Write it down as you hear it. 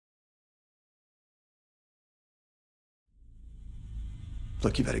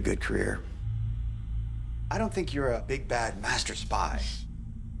Look, you've had a good career. I don't think you're a big bad master spy.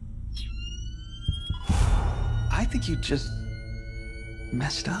 I think you just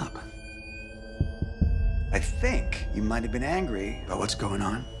messed up. I think you might have been angry about what's going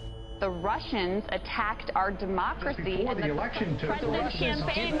on. The Russians attacked our democracy, and the election president's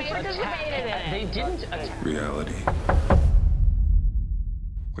campaign participated in it. They didn't attack. Reality.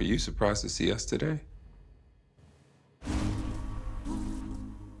 Were you surprised to see us today?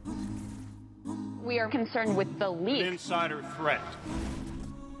 We are concerned with the leak. Insider threat.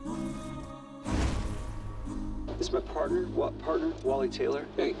 This is my partner, Wally Taylor.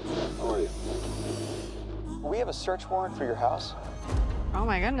 Hey, how are you? We have a search warrant for your house. Oh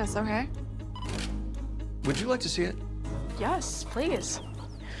my goodness, okay. Would you like to see it? Yes, please.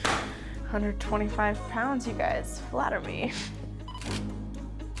 125 pounds, you guys. Flatter me.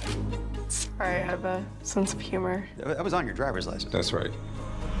 Sorry, I have a sense of humor. That was on your driver's license. That's right.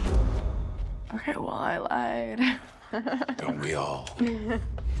 Okay, well, I lied. Don't we all?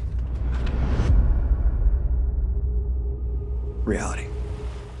 Reality.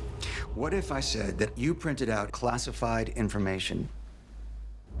 What if I said that you printed out classified information?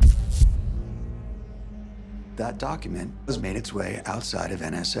 That document has made its way outside of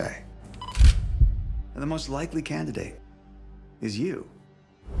NSA. And the most likely candidate is you.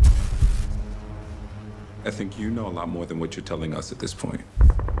 I think you know a lot more than what you're telling us at this point.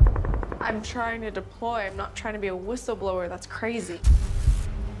 I'm trying to deploy. I'm not trying to be a whistleblower. That's crazy.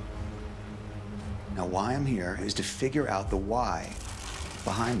 Now, why I'm here is to figure out the why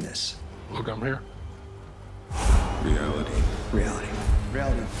behind this. Look, I'm here. Reality. Reality.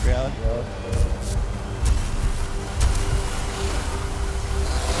 Reality. Reality.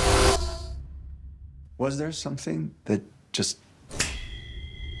 Was there something that just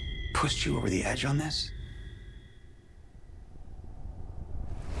pushed you over the edge on this?